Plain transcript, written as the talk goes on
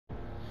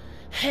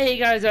Hey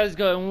guys, how's it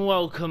going?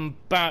 Welcome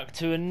back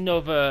to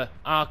another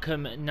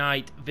Arkham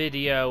Knight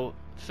video.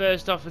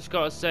 First off, I've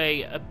got to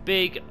say a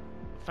big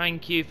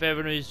thank you for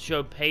everyone who's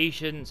showed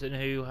patience and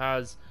who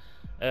has.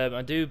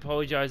 I do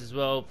apologise as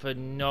well for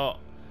not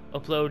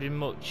uploading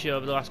much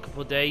over the last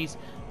couple of days.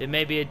 There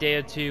may be a day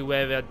or two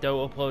where I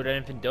don't upload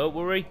anything. Don't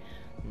worry,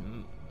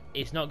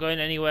 it's not going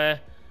anywhere.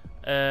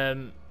 As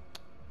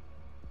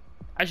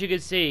you can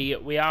see,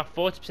 we are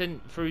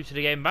 40% through to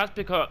the game. That's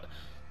because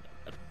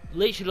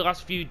literally the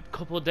last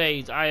couple of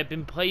days I have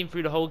been playing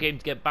through the whole game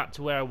to get back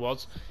to where I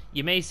was.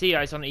 You may see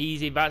it's on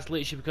easy. That's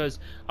literally because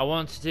I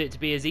wanted it to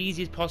be as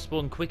easy as possible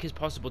and quick as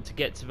possible to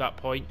get to that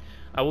point.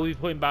 I will be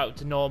putting back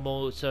to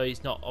normal, so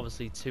it's not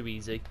obviously too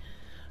easy.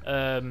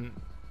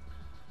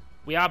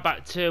 We are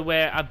back to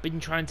where I've been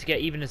trying to get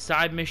even the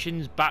side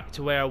missions back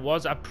to where I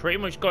was. I pretty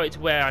much got it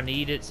to where I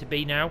need it to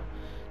be now.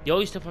 The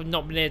only stuff I've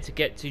not been able to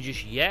get to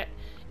just yet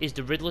is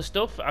the Riddler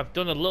stuff. I've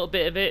done a little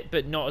bit of it,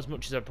 but not as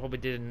much as I probably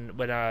did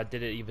when I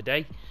did it the other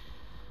day.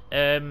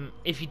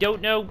 If you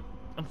don't know,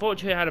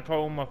 unfortunately I had a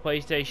problem with my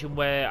PlayStation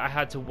where I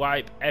had to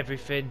wipe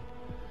everything,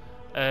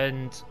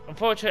 and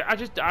unfortunately I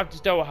just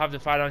don't have the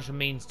financial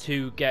means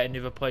to get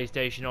another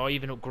PlayStation or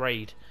even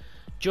upgrade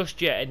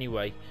just yet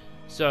anyway.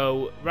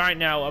 So right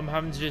now I'm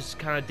having to just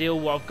kind of deal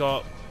with what I've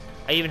got.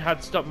 I even had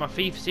to stop my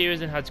FIFA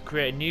series and had to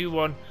create a new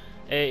one.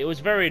 It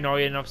was very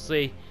annoying.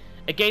 Obviously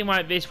a game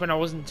like this, when I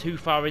wasn't too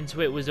far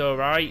into it, was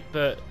alright,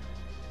 but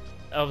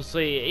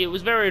obviously it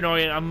was very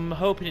annoying. I'm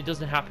hoping it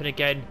doesn't happen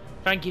again.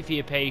 Thank you for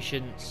your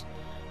patience.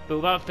 But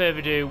without further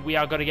ado, we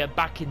are going to get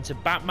back into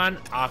Batman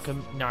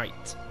Arkham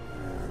Knight.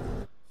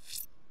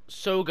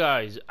 So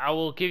guys, I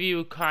will give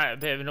you quite a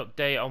bit of an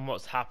update on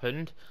what's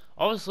happened.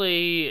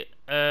 Obviously,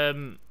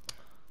 we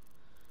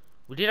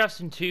did have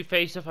some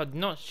Two-Face stuff. I'm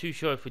not too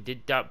sure if we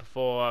did that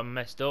before I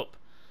messed up.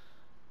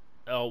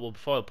 Oh, well,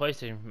 before the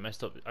PlayStation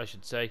messed up, I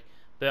should say.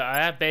 But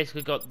I have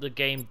basically got the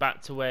game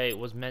back to where it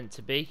was meant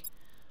to be.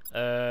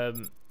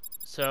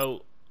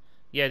 So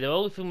yeah, the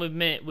only thing we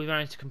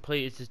managed to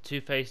complete is the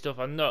Two-Face stuff.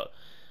 I'm not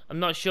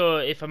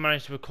sure if I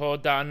managed to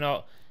record that or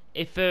not.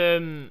 If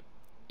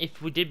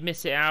we did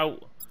miss it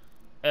out,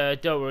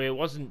 don't worry, it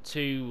wasn't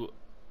too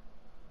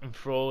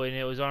enthralling.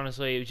 It was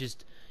honestly,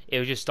 it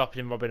was just stopping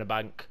and robbing a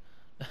bank,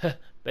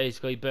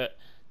 basically. But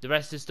the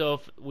rest of the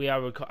stuff,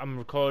 I'm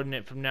recording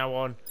it from now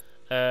on.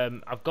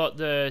 I've got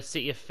the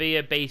City of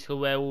Fear, basically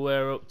where we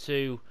were up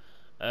to,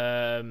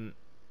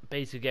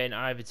 basically getting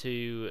Ivy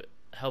to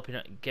help.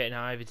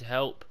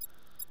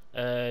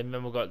 And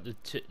then we've got the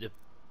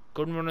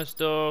gunrunner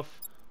stuff.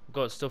 We've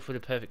got stuff with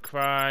the perfect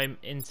crime,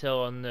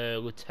 intel on the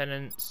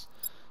lieutenants,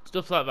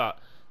 stuff like that.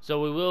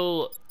 So we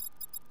will,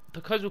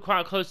 because we're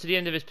quite close to the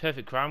end of this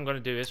perfect crime, I'm going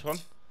to do this one.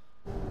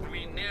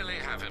 We nearly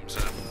have him,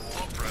 sir.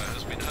 Opera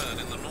has been heard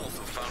in the north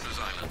of Founders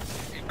Island.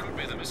 It could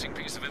be the missing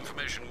piece of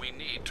information we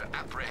need to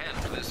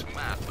apprehend this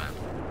madman.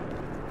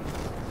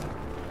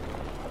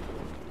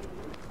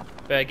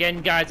 But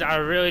again, guys, I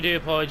really do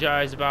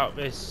apologise about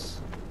this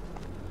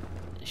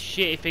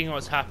shitty thing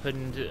what's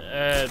happened.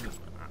 I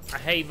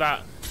hate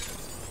that.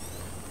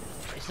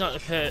 It's not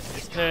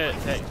it's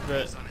perfect,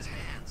 but on his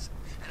hands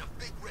and a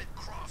big red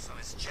cross on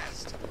his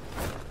chest.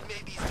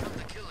 Maybe he's come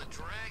to kill a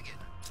dragon.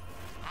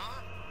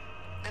 Huh?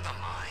 Never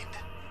mind.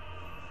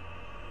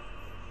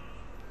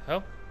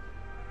 oh.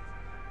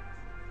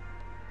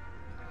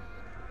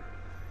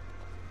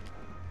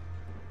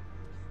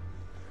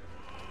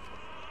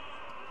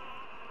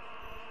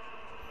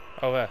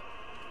 Oh, there.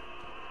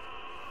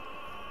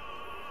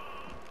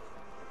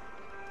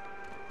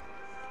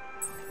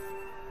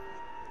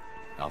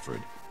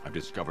 Alfred, I've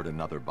discovered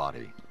another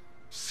body.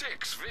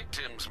 6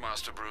 victims,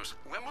 Master Bruce.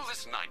 When will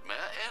this nightmare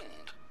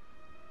end?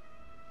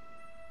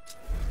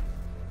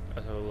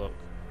 Let's have a look.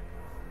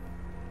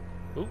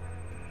 Ooh.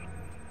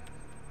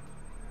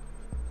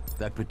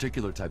 That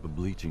particular type of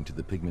bleaching to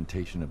the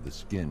pigmentation of the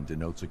skin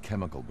denotes a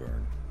chemical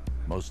burn,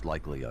 most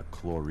likely a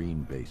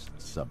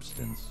chlorine-based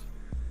substance.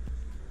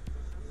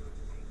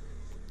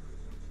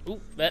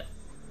 Ooh, that.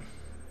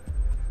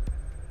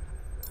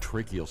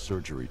 Tracheal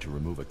surgery to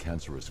remove a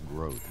cancerous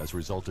growth has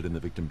resulted in the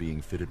victim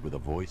being fitted with a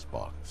voice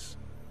box.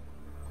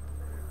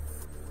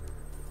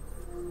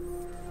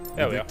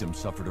 There The we are. victim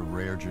suffered a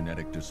rare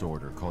genetic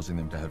disorder, causing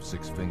them to have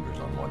 6 fingers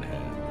on one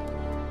hand.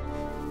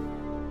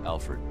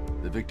 Alfred,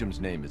 the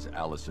victim's name is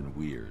Allison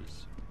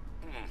Weers.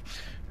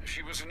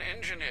 She was an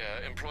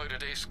engineer employed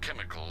at Ace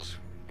Chemicals.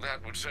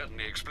 That would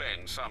certainly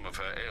explain some of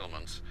her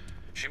ailments.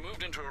 She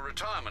moved into a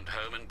retirement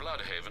home in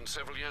Bloodhaven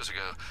several years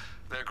ago.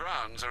 Their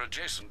grounds are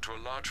adjacent to a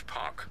large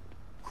park.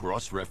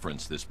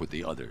 Cross-reference this with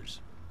the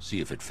others.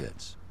 See if it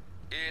fits.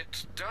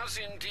 It does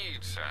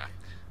indeed, sir.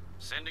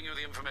 Sending you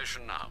the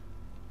information now.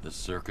 The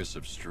Circus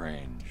of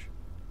Strange.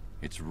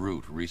 Its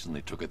route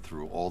recently took it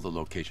through all the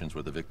locations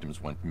where the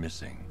victims went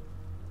missing.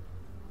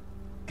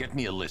 Get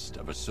me a list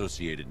of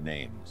associated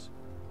names.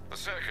 The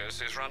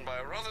circus is run by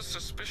a rather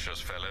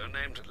suspicious fellow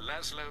named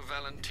Laszlo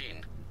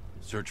Valentin.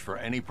 Search for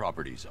any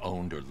properties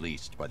owned or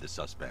leased by the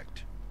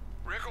suspect.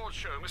 Records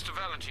show Mr.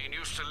 Valentin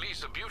used to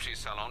lease a beauty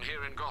salon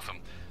here in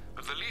Gotham.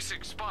 The lease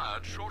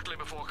expired shortly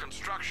before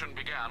construction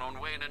began on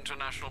Wayne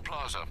International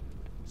Plaza.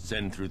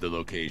 Send through the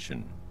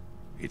location.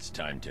 It's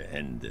time to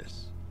end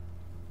this.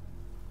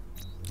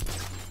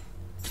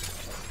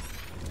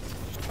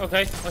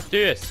 Okay, let's do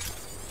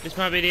this. This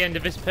might be the end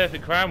of this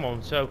perfect crime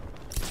one, so...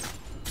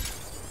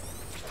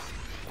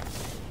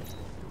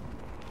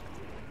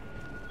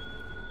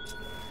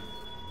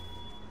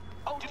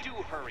 Oh, do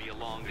hurry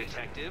along,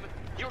 Detective.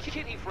 Your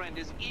kitty friend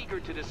is eager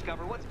to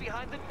discover what's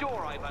behind the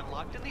door I've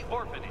unlocked in the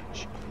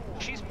orphanage.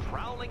 She's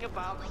prowling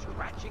about,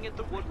 scratching at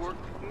the woodwork,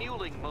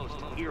 mewling most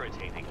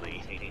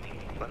irritatingly.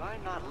 But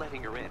I'm not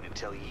letting her in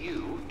until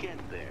you get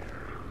there.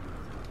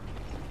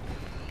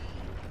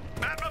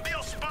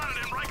 Batmobile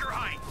spotted in Riker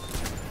Heights.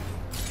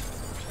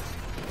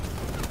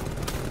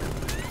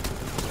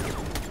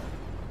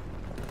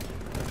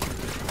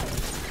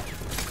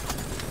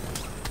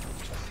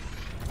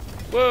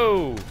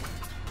 Whoa!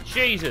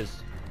 Jesus!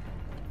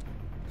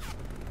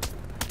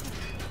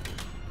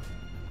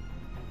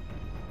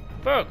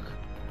 Fuck!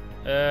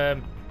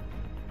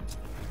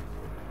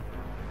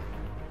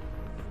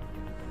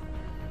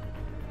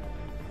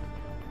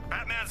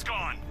 Batman's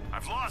gone.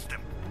 I've lost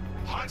him.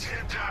 Hunt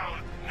him down,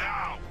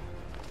 now!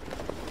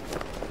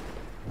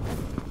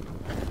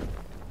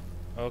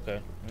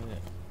 Okay.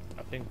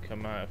 I think I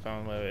might have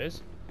found where it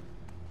is.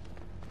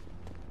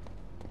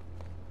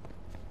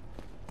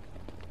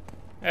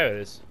 There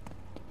it is.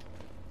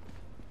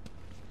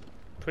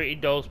 Pretty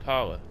Doll's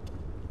Parlor.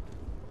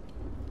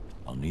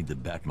 I'll need the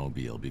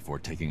Batmobile before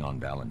taking on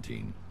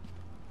Valentine.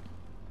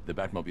 The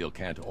Batmobile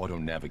can't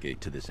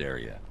auto-navigate to this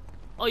area.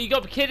 Oh, you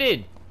got me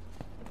kidding!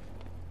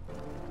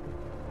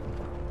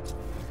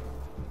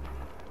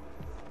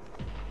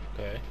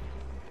 Okay.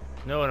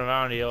 No one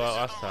around here like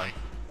last time.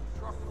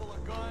 Truck full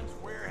of guns,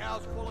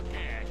 warehouse full of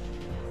cash.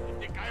 I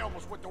think I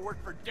almost went to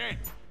work for Dent.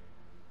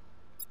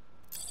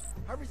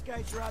 Harvey's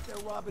guys are out there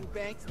robbing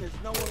banks and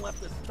there's no one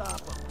left to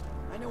stop them.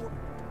 I know.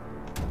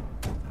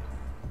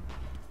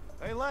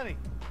 Hey, Lenny.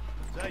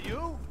 Is that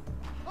you?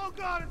 Oh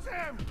God, it's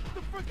him!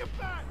 The freaking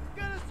bat!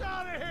 Get us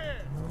out of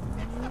here!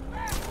 It's the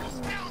bat! He's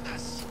found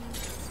us!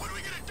 What are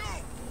we gonna do?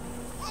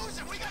 Lose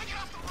him! We gotta get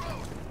off the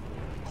road!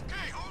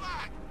 Okay, hold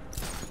on!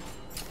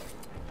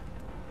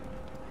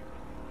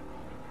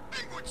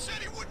 Penguin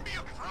said he wouldn't be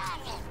a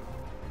problem!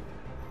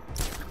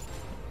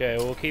 Okay,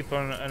 we'll keep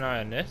an eye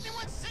on this.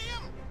 Anyone see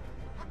him?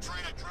 I'm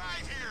trying to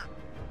drive here.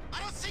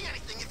 I don't see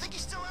anything. You think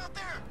he's still out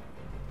there?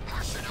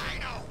 How should I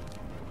know?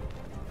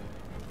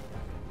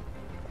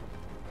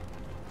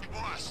 Hey,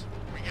 boss,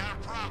 we got a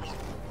problem.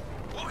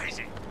 What is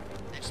it?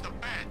 It's the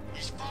bat.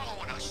 He's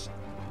following us.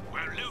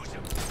 We'll lose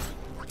him.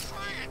 We're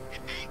trying.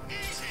 It ain't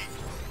easy.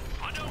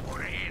 I don't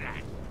want to hear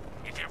that.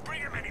 If you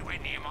bring him anywhere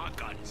near my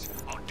guns,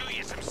 I'll do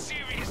you some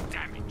serious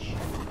damage.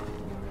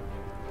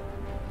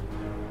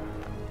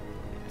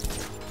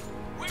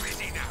 Where is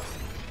he now?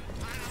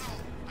 I don't know.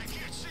 I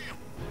can't see him.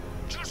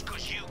 Just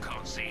because you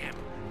can't see him,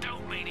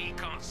 don't mean he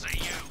can't see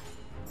you.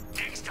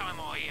 Next time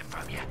I hear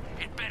from you,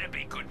 it better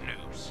be good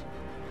news.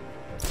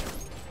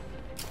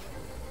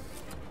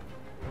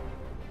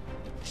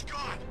 He's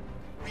gone.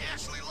 We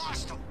actually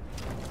lost him.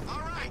 All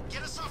right,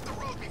 get us off the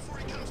road before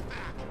he comes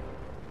back.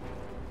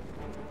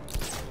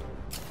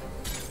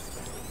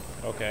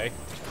 Okay,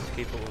 let's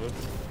keep it with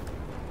him.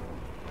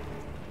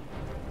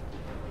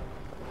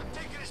 I'm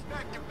taking us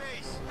back to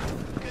base.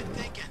 Good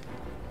thinking.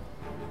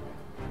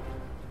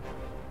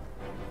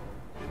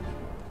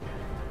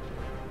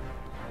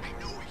 I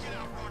knew we could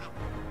outrun him.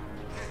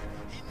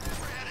 He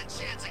never had a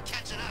chance of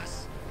catching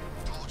us.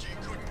 Told you he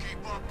couldn't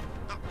keep up.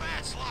 The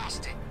bat's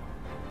lost it.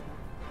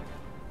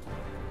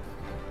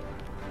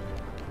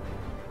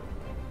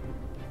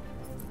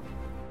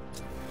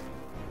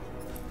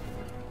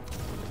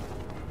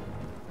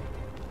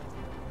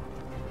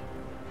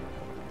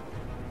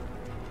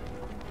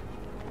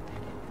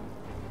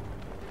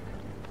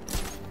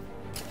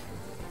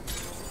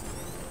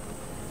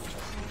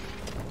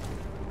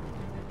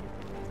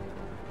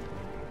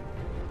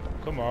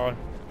 Come on.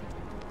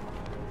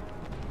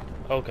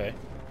 Okay.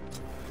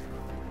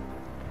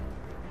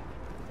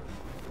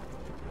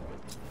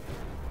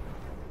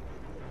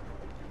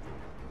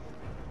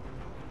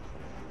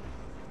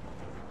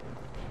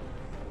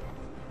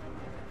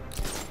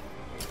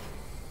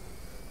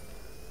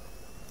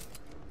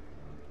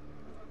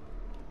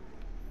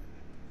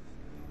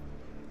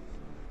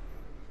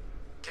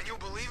 Can you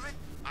believe it?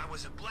 I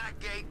was at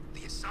Blackgate,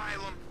 the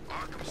Asylum,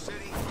 Arkham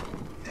City.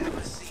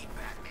 Never seen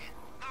Batman.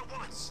 Not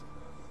once.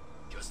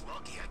 Just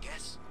lucky, I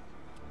guess.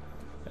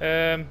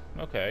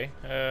 Okay.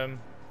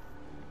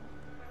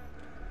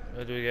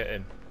 Where do we get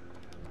in?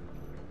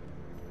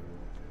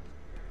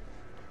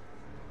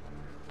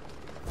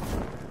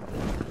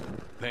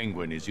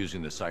 Penguin is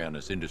using the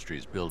Sionis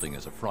Industries building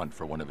as a front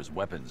for one of his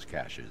weapons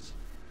caches.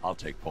 I'll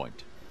take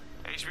point.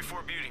 Age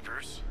before beauty,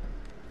 Bruce.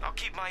 I'll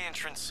keep my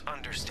entrance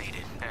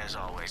understated, as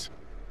always.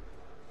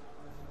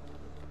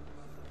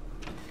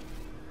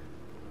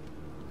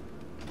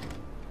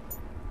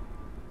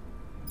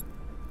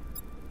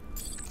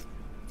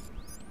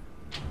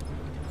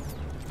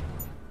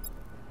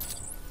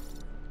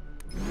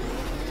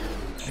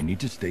 I need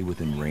to stay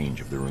within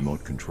range of the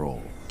remote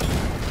control.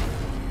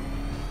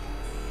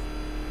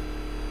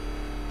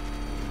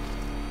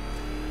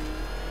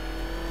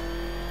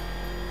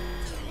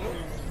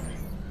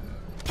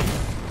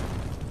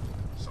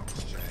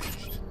 Something's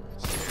changed.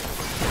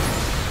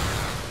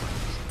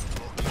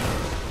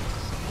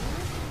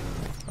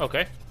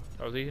 Okay,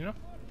 that was easy enough.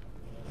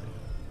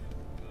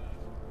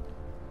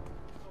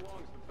 How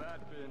long's the bat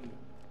been,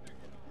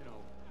 you know,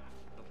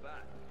 the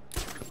bat?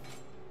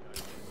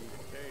 Guys need a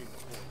cane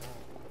before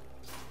long.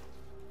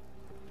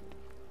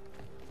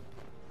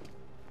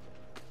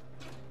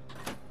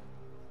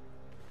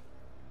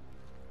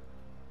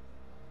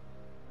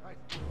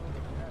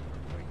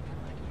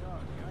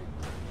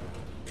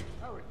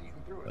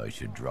 I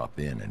should drop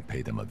in and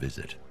pay them a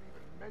visit.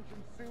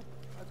 Mention soup,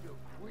 I feel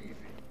queasy.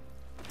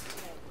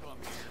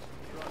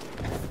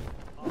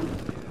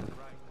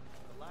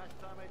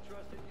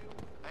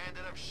 I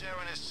ended up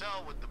sharing a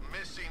cell with the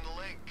missing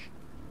link.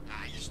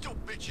 Ah, you still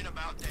bitching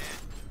about that?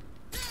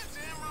 Yeah,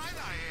 damn right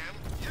I am.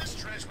 Your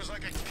stretch was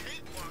like a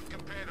cakewalk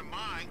compared to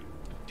mine.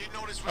 Didn't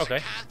know this was a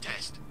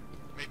contest.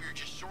 Maybe you're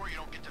just sore you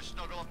don't get to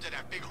snuggle up to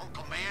that big hunk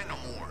of man no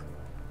more.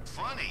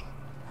 Funny.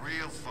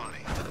 Real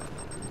funny.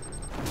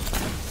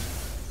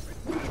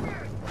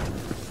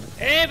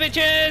 Hey,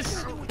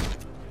 bitches!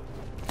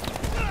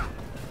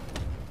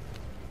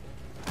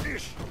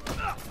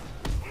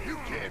 You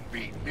can't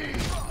beat me.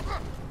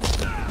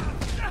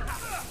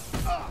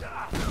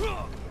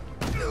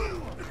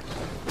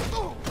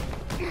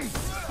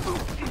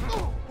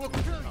 We'll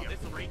kill you.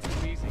 This way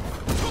too easy.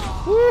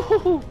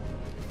 Woohoo!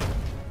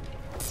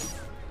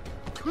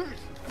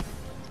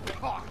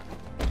 Oh,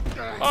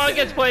 I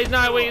get to play as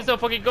Nightwing, it's so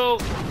fucking cool!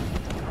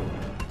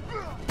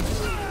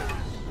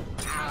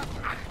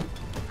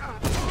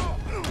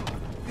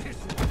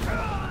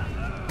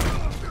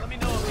 Let me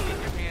know if you get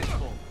your hands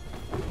full.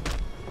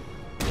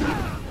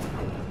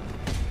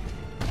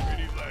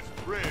 Any less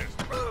rest.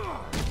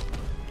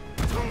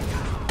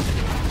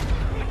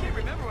 I can't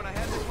remember when I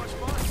had this much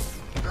fun.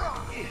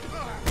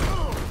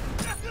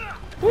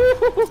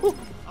 Woohoo!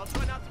 I'll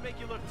try not to make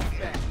you look too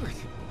bad.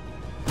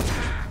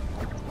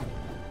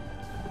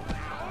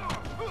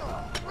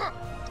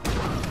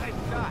 Nice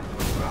shot.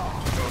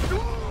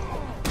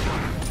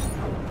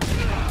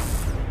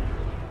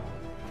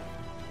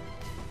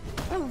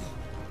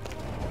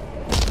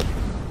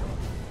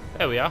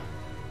 There we are.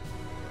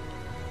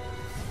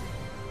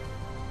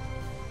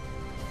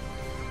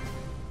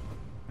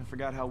 I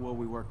forgot how well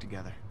we worked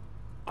together.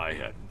 I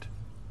hadn't.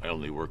 I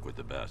only work with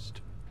the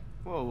best.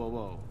 Whoa, whoa,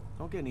 whoa.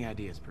 Don't get any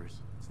ideas, Bruce.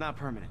 It's not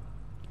permanent.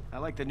 I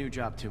like the new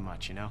job too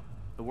much, you know?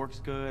 The work's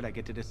good, I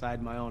get to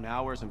decide my own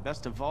hours, and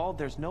best of all,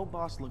 there's no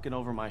boss looking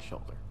over my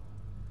shoulder.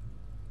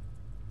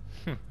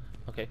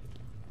 Okay.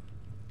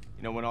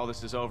 You know, when all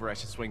this is over, I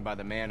should swing by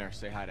the manor,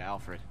 say hi to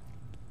Alfred.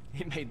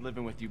 He made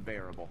living with you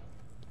bearable.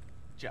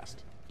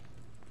 Just.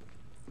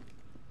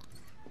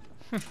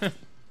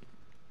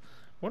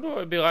 Wonder what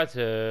it'd be like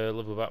to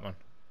live with Batman.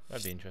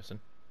 That'd be interesting.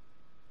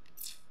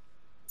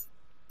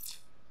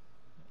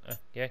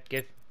 Yeah,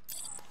 give.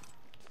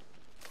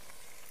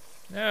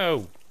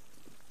 No.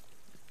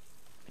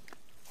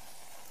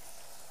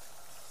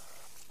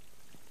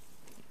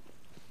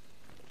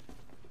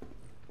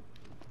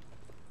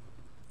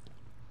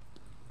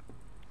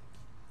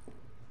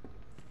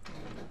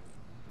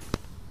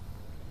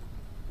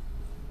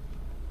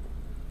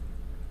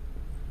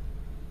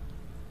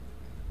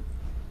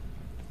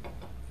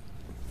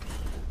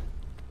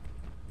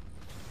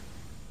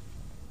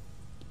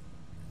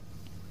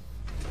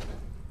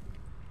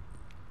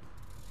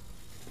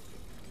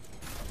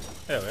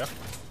 There we are.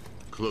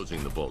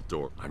 Closing the vault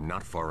door. I'm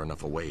not far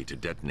enough away to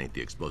detonate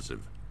the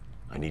explosive.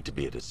 I need to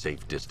be at a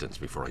safe distance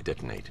before I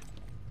detonate.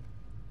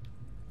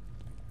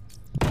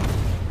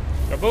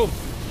 Kaboom!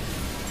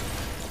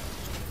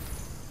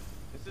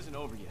 This isn't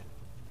over yet.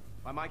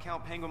 By my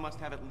count, Penguin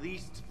must have at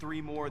least 3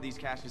 more of these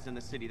caches in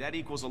the city. That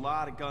equals a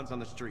lot of guns on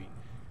the street.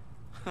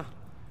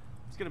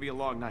 It's gonna be a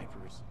long night,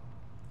 Bruce.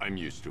 I'm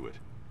used to it.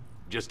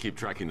 Just keep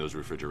tracking those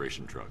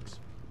refrigeration trucks.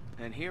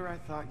 And here I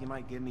thought you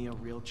might give me a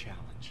real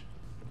challenge.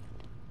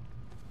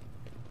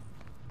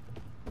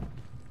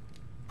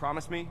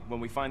 Promise me,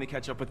 when we finally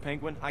catch up with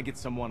Penguin, I get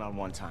some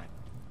one-on-one time.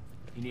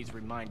 He needs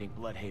reminding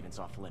Bloodhaven's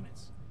off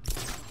limits.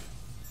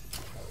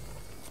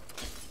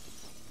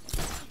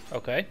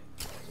 Okay,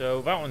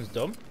 so that one's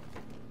done.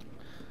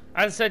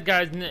 As I said,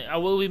 guys, I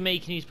will be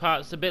making these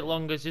parts a bit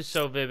longer just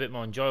so they're a bit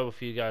more enjoyable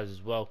for you guys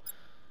as well.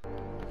 I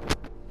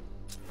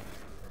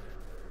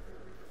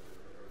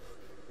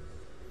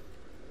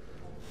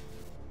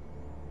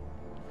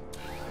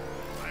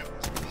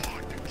was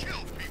born to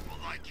kill people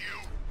like you.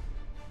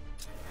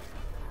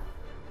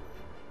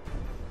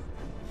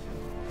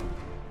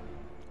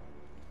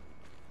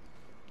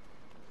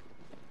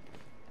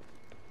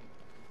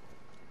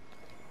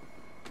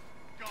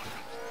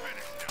 Gotham's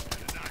finished after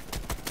tonight.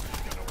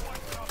 He's gonna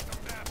wipe off the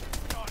map and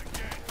start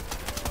again.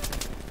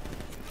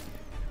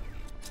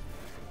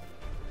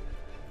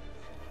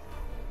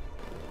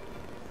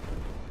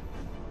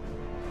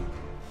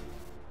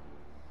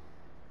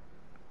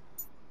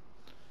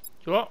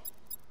 What?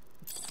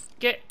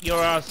 Get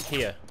your ass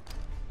here.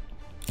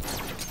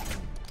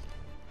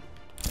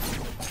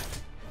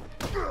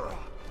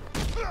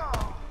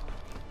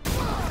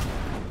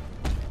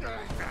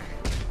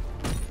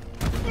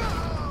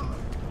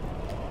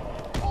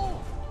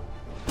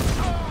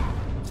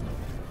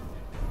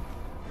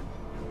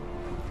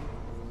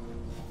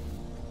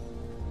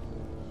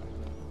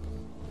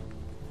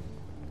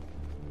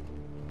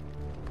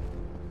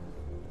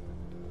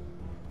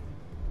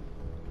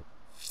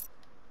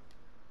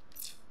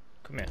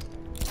 Come here.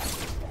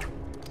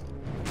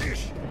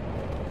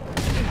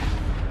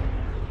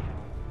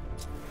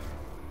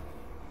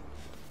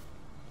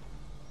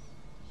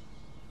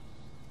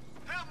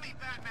 Help me,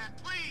 Batman,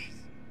 please!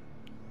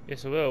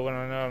 Yes, I will when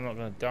I know I'm not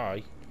going to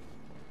die.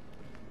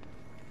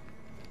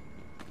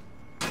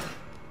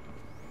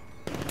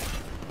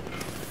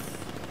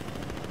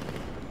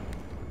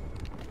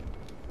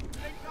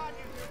 Thank God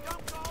you're here.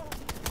 Don't go!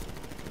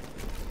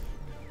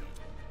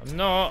 I'm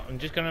not. I'm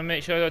just going to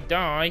make sure I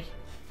die.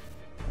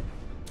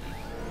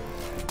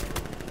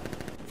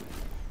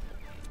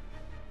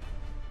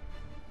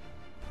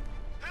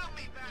 Help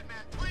me,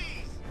 Batman,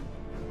 please!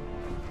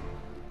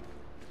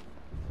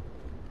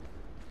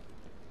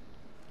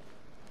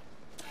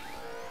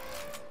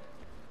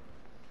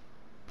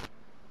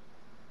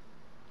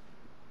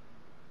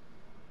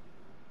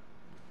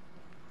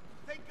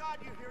 Thank God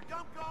you're here.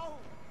 Don't go!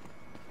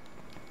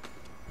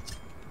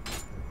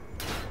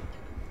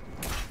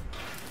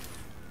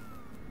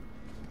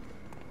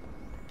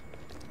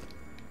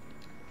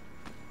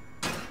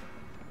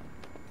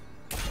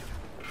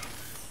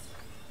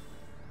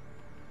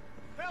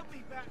 Help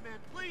me, Batman,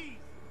 please!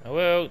 I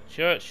will,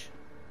 church.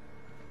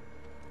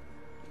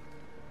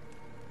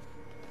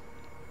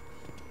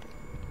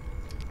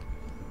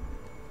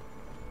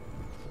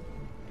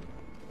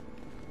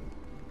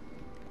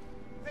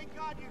 Thank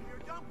God you're here.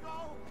 Don't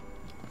go!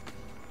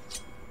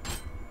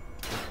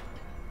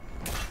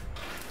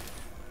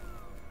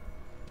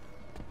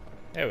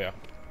 There we are.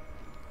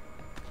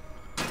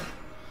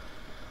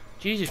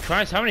 Jesus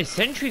Christ, how many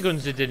sentry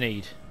guns did they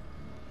need?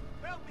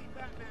 Help me,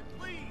 Batman,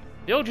 please!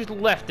 They all just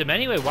left them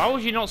anyway. Why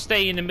would you not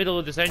stay in the middle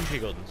of the sentry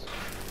guns?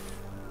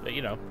 But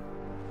you know,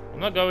 I'm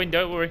not going,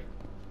 don't worry.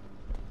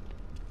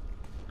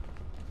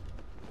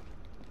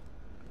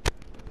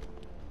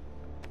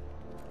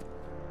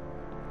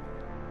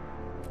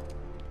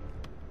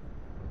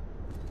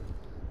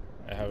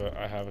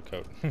 I have a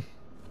coat.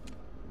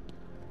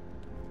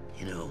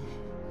 You know,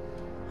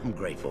 I'm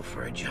grateful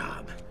for a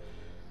job,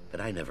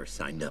 but I never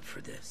signed up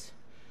for this.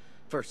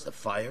 First the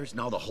fires,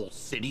 now the whole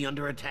city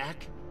under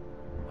attack?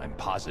 I'm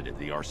positive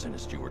the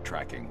arsonist you were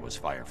tracking was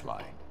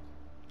Firefly.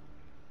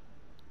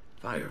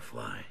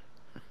 Firefly?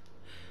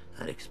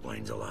 That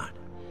explains a lot.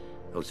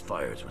 Those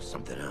fires were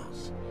something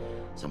else.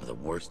 Some of the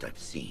worst I've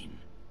seen.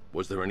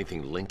 Was there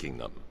anything linking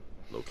them?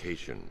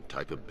 Location,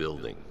 type of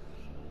building?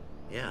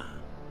 Yeah.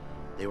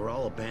 They were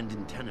all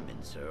abandoned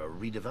tenements or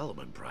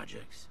redevelopment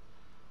projects.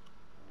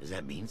 Does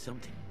that mean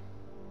something?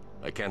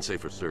 I can't say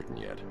for certain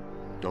yet.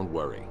 Don't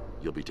worry.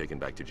 You'll be taken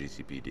back to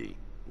GCPD.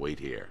 Wait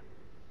here.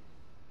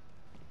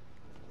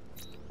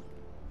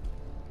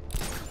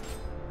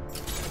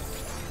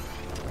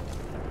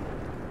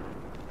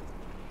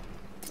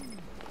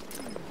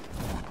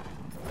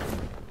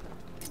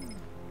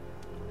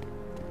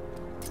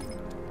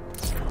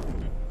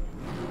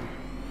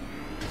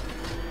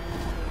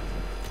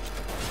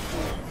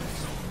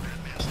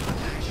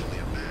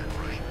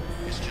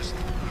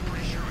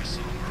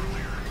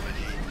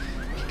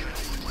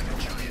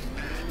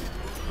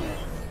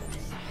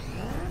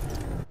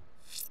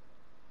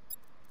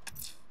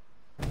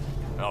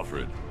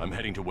 Alfred, I'm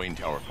heading to Wayne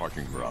Tower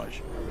parking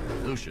garage.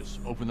 Lucius,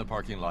 open the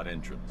parking lot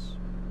entrance.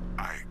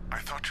 I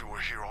thought you were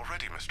here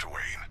already, Mr.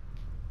 Wayne.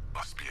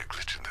 Must be a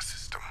glitch in the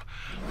system.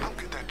 I'll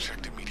get that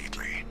checked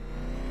immediately.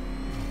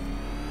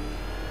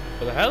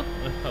 What the hell?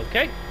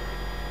 Okay.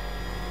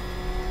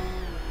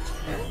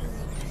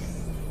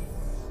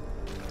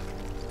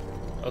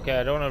 Okay,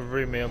 I don't want to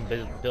ruin my own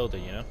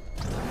building, you know?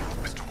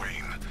 Mr.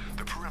 Wayne,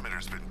 the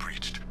perimeter's been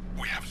breached.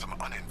 We have some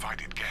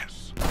uninvited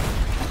guests.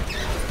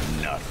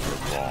 Not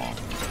for long.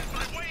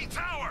 My Wayne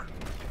Tower!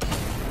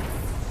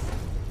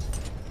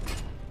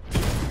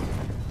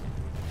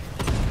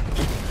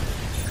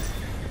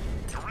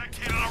 Direct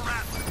hit on a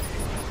rattler.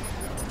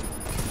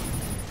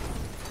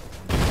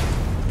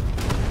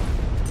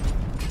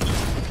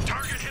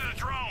 Target hit a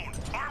drone.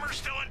 Armor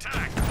still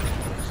intact.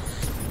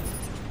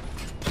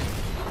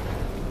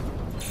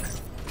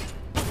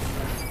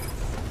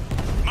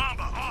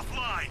 Mamba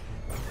offline.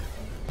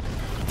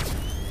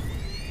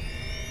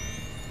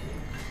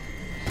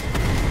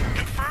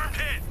 Confirmed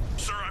hit.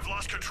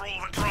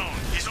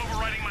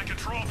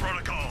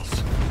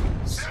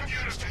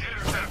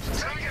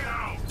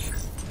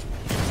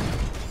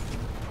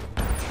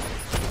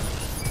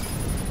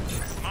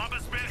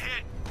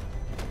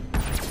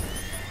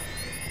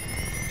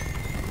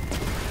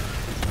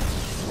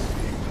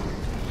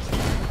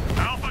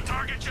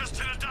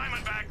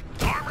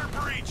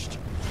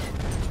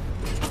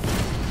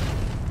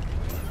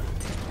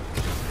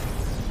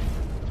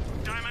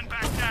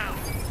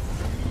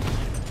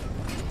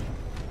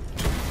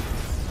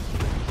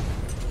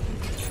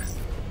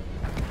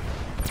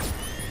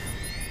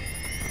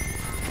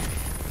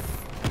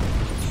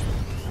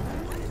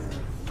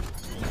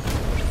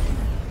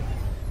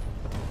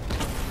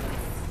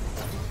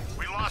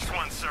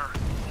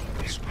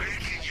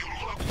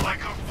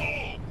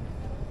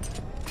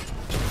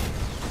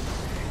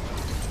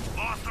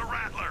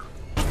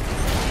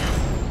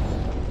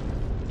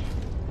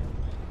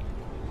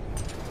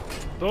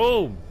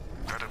 Boom!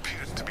 That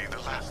appears to be the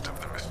last of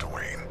them, Mr.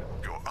 Wayne.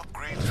 Your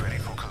upgrade's ready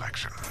for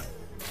collection.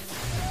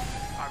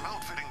 I'm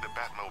outfitting the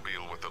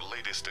Batmobile with the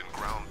latest in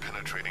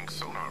ground-penetrating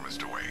sonar,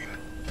 Mr. Wayne.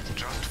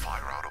 Just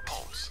fire out a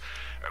pulse,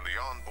 and the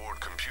onboard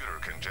computer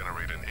can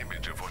generate an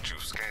image of what you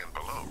scan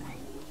below.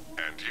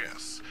 And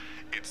yes,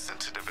 it's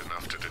sensitive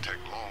enough to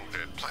detect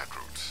long-dead plant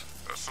roots,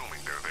 assuming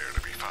they're there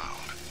to be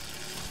found.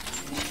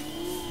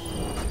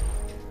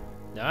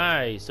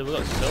 Nice, so we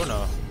got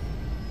sonar.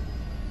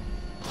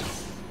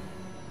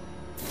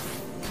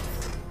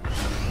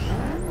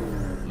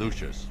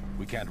 Lucius,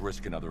 we can't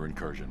risk another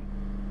incursion.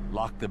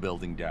 Lock the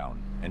building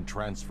down and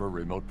transfer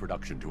remote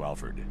production to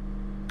Alfred.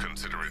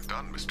 Consider it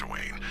done, Mr.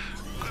 Wayne.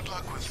 Good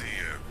luck with the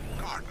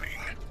gardening.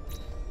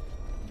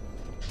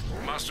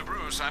 Master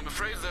Bruce, I'm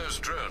afraid those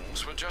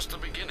drones were just the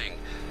beginning.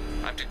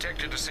 I've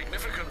detected a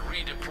significant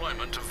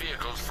redeployment of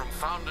vehicles from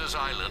Founders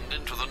Island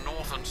into the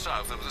north and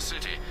south of the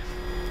city.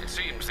 It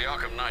seems the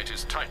Arkham Knight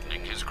is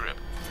tightening his grip.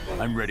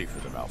 I'm ready for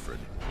them, Alfred.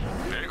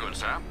 Very good,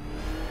 sir.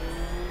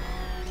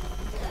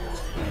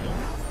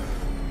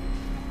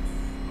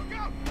 Look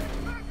out!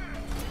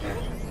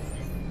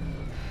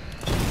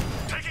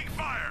 Taking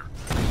fire!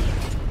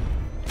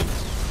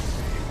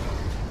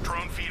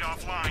 Drone feed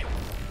offline.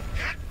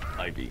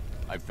 Ivy,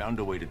 I've found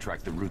a way to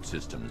track the root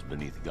systems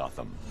beneath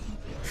Gotham.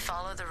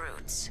 Follow the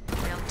roots.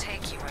 They'll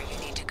take you where you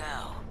need to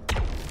go.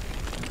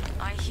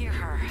 I hear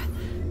her,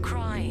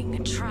 crying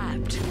and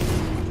trapped.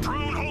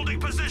 Drone holding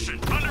position,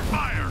 under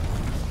fire!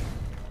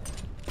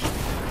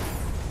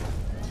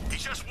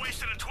 He's just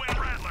wasted a twin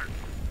Rattler.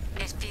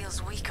 It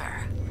feels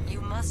weaker.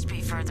 You must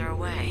be further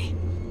away.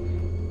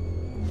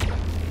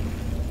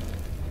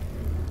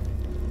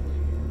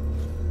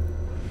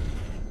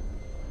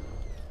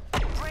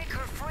 Break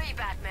her free,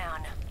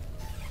 Batman!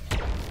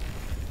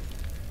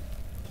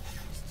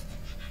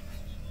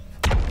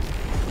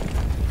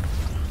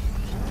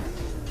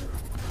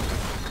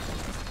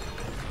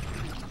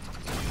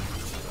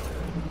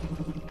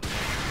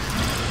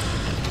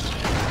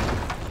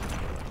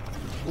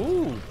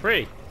 Ooh,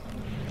 free.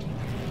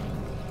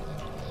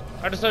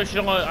 I just thought she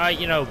don't want,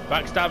 you know,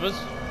 backstabbers.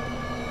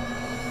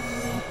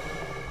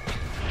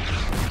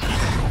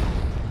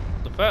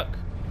 The fuck?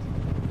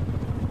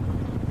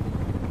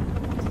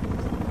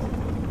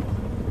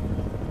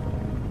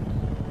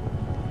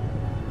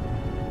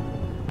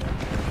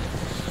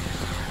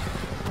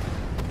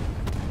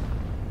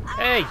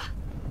 Hey!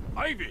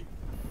 Ivy!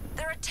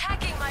 They're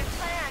attacking my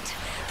plant!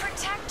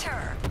 Protect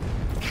her!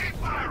 Keep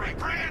firing!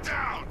 Bring it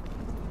down!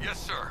 Yes,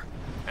 sir.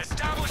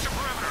 Establish a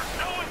perimeter.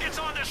 No one gets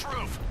on this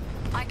roof.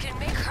 I can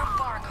make her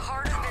bark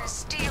harder than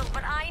steel,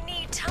 but I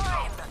need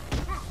time!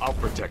 I'll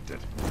protect it.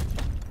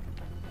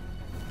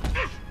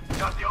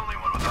 Not the only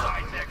one with a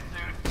high-tech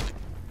suit.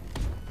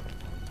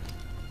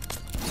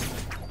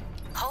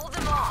 Hold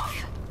them off!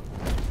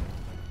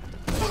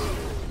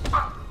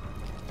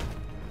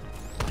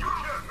 You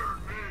can't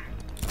hurt me.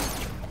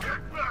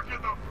 Get back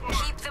in the fight.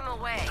 Keep them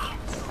away.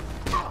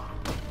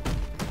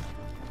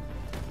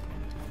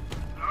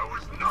 That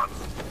was nuts.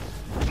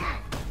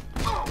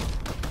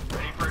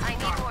 Ready for I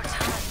need more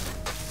time.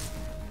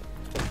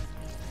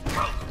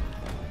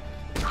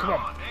 Come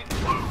on,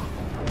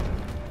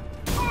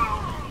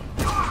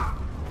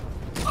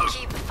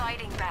 Keep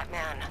fighting,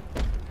 Batman.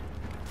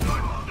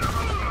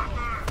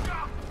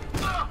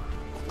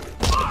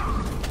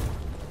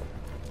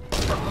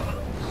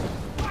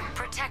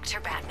 Protect her,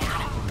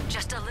 Batman.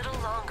 Just a little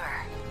longer.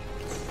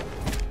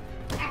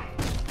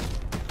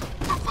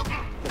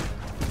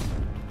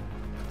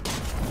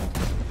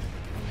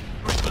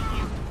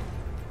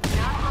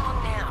 Not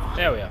long now.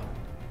 There we are.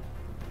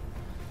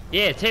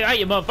 Yeah, take out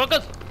you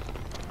motherfuckers!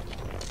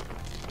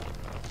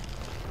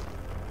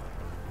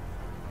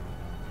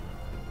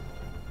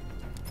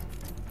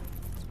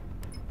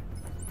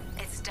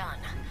 It's done.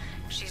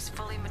 She's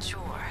fully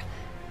mature.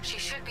 She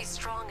should be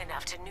strong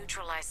enough to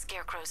neutralize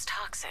Scarecrow's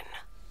toxin.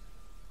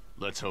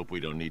 Let's hope we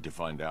don't need to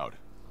find out.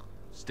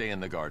 Stay in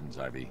the gardens,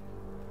 Ivy.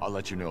 I'll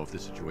let you know if the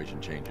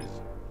situation changes.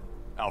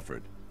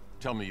 Alfred,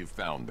 tell me you've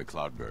found the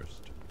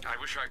cloudburst. I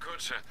wish I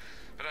could, sir,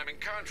 but I'm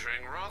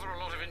encountering rather a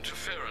lot of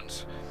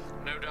interference.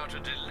 No doubt a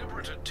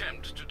deliberate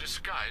attempt to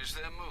disguise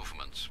their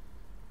movements.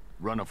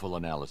 Run a full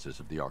analysis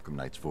of the Arkham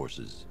Knight's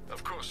forces.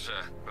 Of course,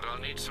 sir, but I'll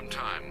need some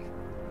time.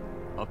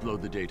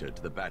 Upload the data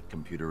to the Bat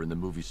computer in the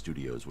movie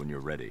studios when you're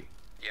ready.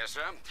 Yes,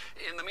 sir.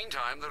 In the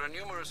meantime, there are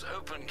numerous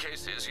open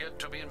cases yet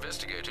to be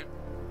investigated.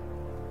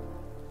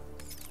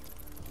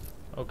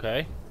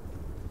 Okay.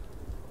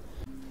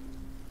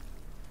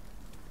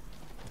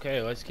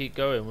 Okay, let's keep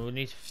going. We'll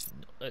need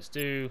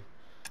to...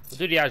 We'll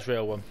do the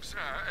Azrael one. Sir,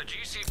 a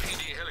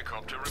GCPD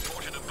helicopter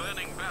reported a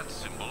burning bat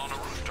symbol on a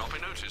rooftop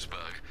in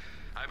Otisburg.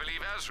 I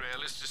believe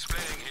Azrael is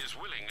displaying his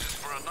willingness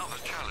for another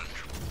challenge.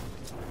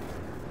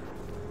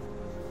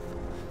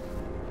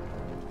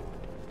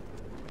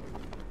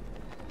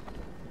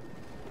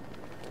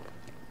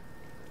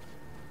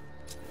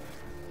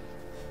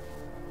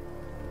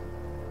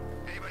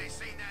 Anybody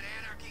seen that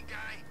anarchy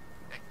guy?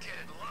 That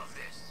kid'd love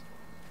this.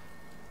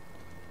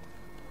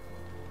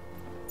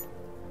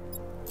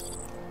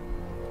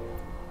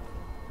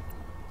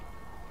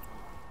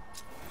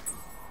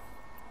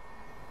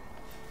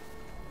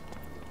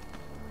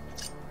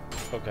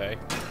 Okay. Ain't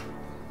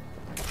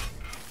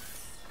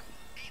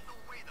no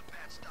way the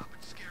Bat's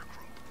stopping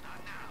Scarecrow. Not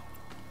now.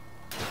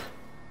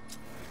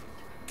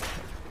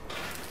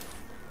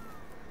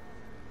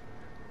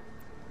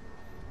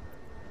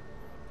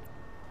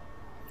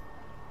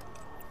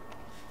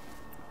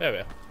 There we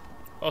are.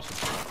 Awesome.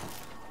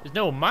 There's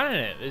no man in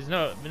it. There's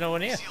no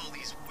one here. See all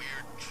these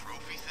weird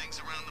trophy things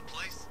around the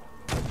place?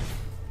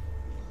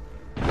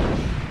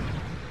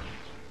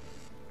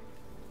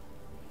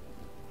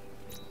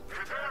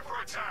 Prepare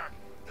for attack.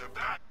 The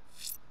Bat.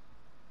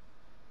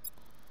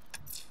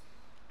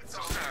 It's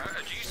all Sir,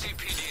 a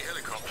GCPD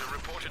helicopter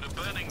reported a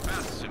burning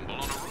bat symbol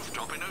on a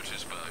rooftop in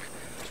Otisburg.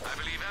 I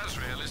believe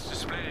Azrael is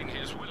displaying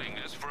his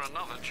willingness for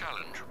another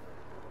challenge.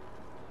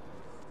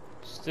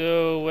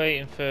 Still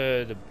waiting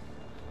for the...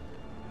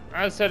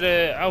 As I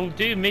said, I'll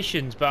do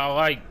missions, but I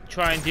like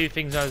try and do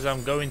things as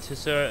I'm going to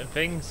certain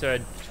things.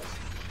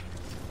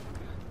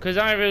 Because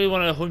I really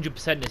want to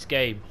 100% this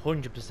game.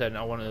 100%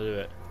 I want to do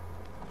it.